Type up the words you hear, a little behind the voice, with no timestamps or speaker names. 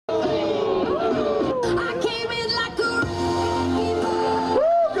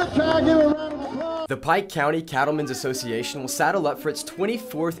The Pike County Cattlemen's Association will saddle up for its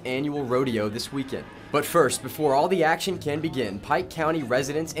 24th annual rodeo this weekend. But first, before all the action can begin, Pike County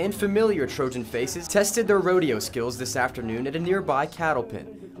residents and familiar Trojan faces tested their rodeo skills this afternoon at a nearby cattle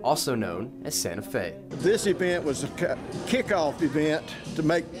pen, also known as Santa Fe. This event was a kickoff event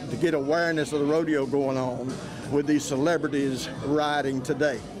to get awareness of the rodeo going on with these celebrities riding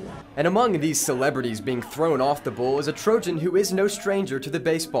today. And among these celebrities being thrown off the bull is a Trojan who is no stranger to the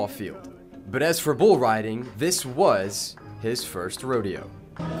baseball field. But as for bull riding, this was his first rodeo.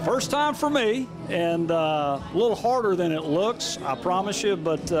 First time for me, and a little harder than it looks, I promise you,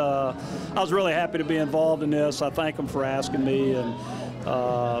 but I was really happy to be involved in this. I thank them for asking me, and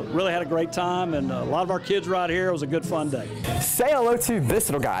really had a great time, and a lot of our kids right here. It was a good fun day. Say hello to this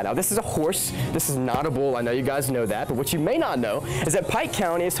little guy. Now, this is a horse. This is not a bull. I know you guys know that, but what you may not know is that Pike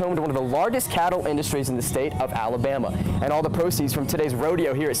County is home to one of the largest cattle industries in the state of Alabama, and all the proceeds from today's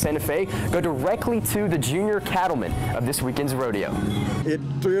rodeo here at Santa Fe go directly to the junior cattlemen of this weekend's rodeo. It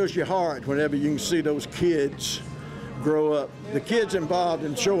thrills your heart whenever you can see those kids grow up. The kids involved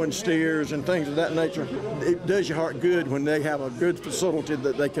in showing steers and things of that nature, it does your heart good when they have a good facility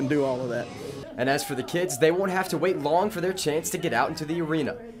that they can do all of that. And as for the kids, they won't have to wait long for their chance to get out into the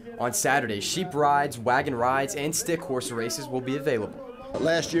arena. On Saturday, sheep rides, wagon rides, and stick horse races will be available.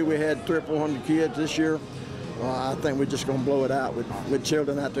 Last year we had 300 or 400 kids. This year, I think we're just going to blow it out with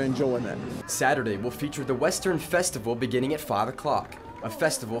children out there enjoying that. Saturday will feature the Western Festival beginning at 5 o'clock. A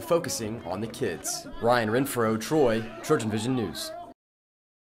festival focusing on the kids. Ryan Renfrow, Troy, TrojanVision News.